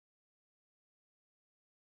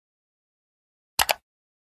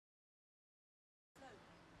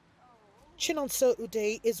Chinonso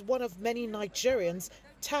Ude is one of many Nigerians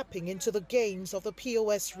tapping into the gains of the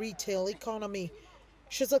POS retail economy.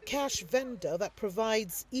 She's a cash vendor that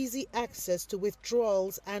provides easy access to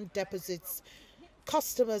withdrawals and deposits.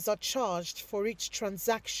 Customers are charged for each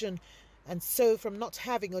transaction, and so from not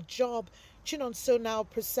having a job, Chinonso now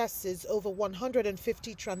processes over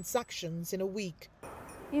 150 transactions in a week.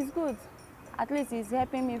 It's good. At least it's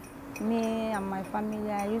helping me and my family.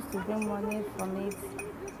 I used to bring money from it.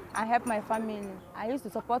 I help my family. I used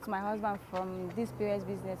to support my husband from this POS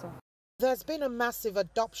business. There's been a massive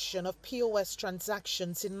adoption of POS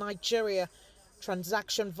transactions in Nigeria.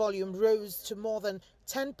 Transaction volume rose to more than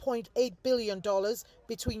 $10.8 billion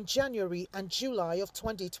between January and July of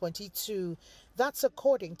 2022. That's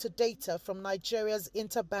according to data from Nigeria's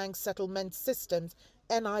Interbank Settlement Systems,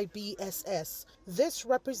 NIBSS. This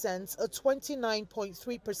represents a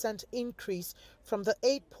 29.3% increase from the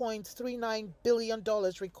 $8.39 billion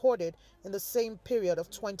recorded in the same period of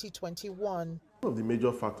 2021. One of the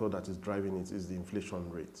major factors that is driving it is the inflation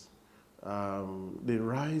rate. The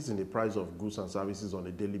rise in the price of goods and services on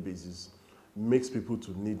a daily basis makes people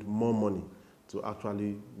to need more money to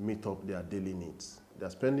actually meet up their daily needs. They're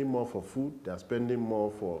spending more for food, they're spending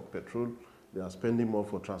more for petrol, they are spending more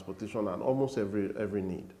for transportation and almost every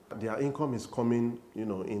need. Their income is coming,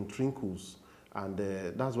 in trickles, and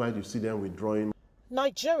that's why you see them withdrawing.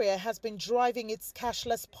 Nigeria has been driving its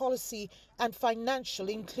cashless policy and financial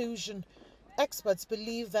inclusion. Experts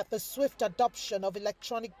believe that the swift adoption of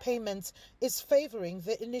electronic payments is favoring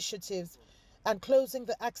the initiatives and closing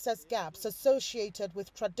the access gaps associated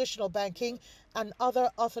with traditional banking and other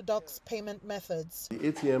orthodox payment methods. The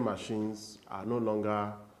ATM machines are no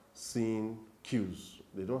longer seeing queues.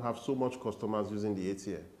 They don't have so much customers using the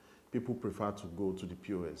ATM. People prefer to go to the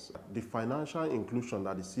POS. The financial inclusion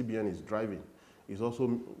that the CBN is driving is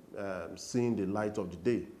also seeing the light of the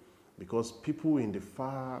day, because people in the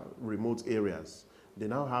far remote areas, they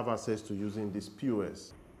now have access to using this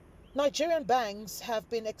POS. Nigerian banks have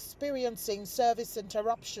been experiencing service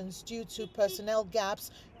interruptions due to personnel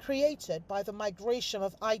gaps created by the migration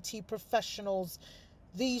of IT professionals.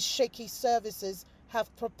 These shaky services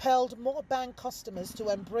have propelled more bank customers to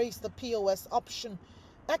embrace the POS option.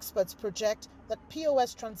 Experts project that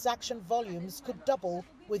POS transaction volumes could double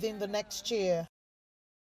within the next year.